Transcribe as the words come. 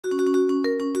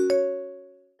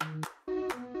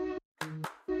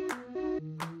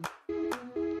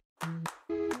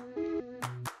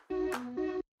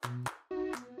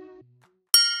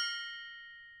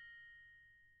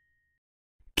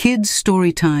Kids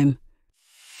Story Time.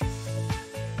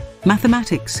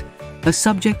 Mathematics, a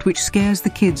subject which scares the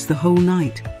kids the whole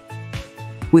night,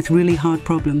 with really hard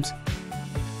problems.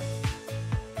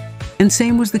 And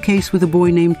same was the case with a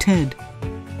boy named Ted.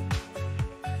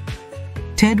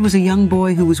 Ted was a young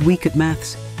boy who was weak at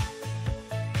maths.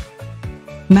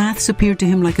 Maths appeared to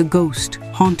him like a ghost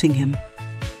haunting him,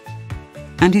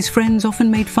 and his friends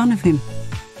often made fun of him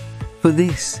for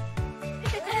this.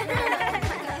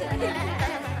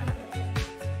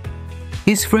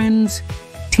 His friends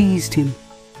teased him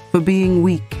for being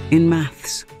weak in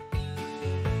maths.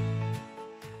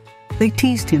 They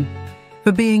teased him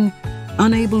for being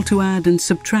unable to add and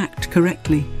subtract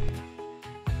correctly.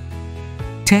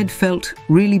 Ted felt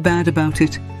really bad about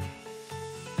it.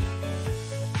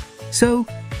 So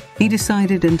he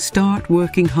decided to start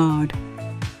working hard.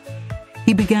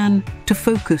 He began to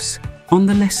focus on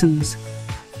the lessons.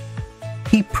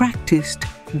 He practiced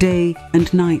day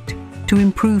and night to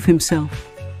improve himself.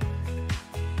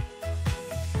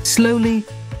 Slowly,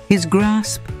 his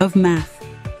grasp of math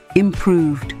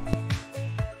improved.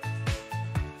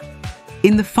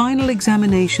 In the final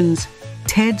examinations,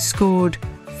 Ted scored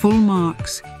full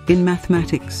marks in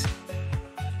mathematics.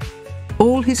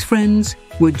 All his friends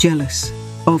were jealous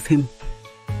of him.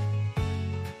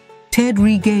 Ted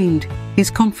regained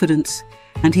his confidence,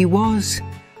 and he was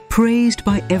praised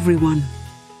by everyone.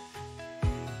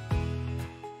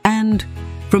 And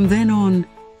from then on,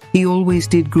 he always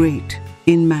did great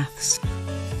in maths.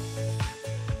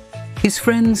 His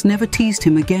friends never teased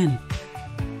him again.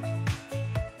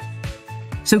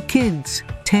 So kids,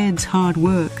 Ted's hard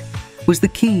work was the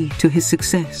key to his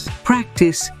success.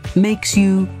 Practice makes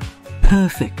you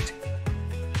perfect.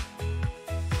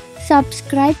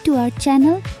 Subscribe to our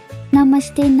channel,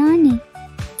 Namaste Nani,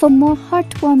 for more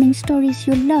heartwarming stories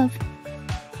you'll love.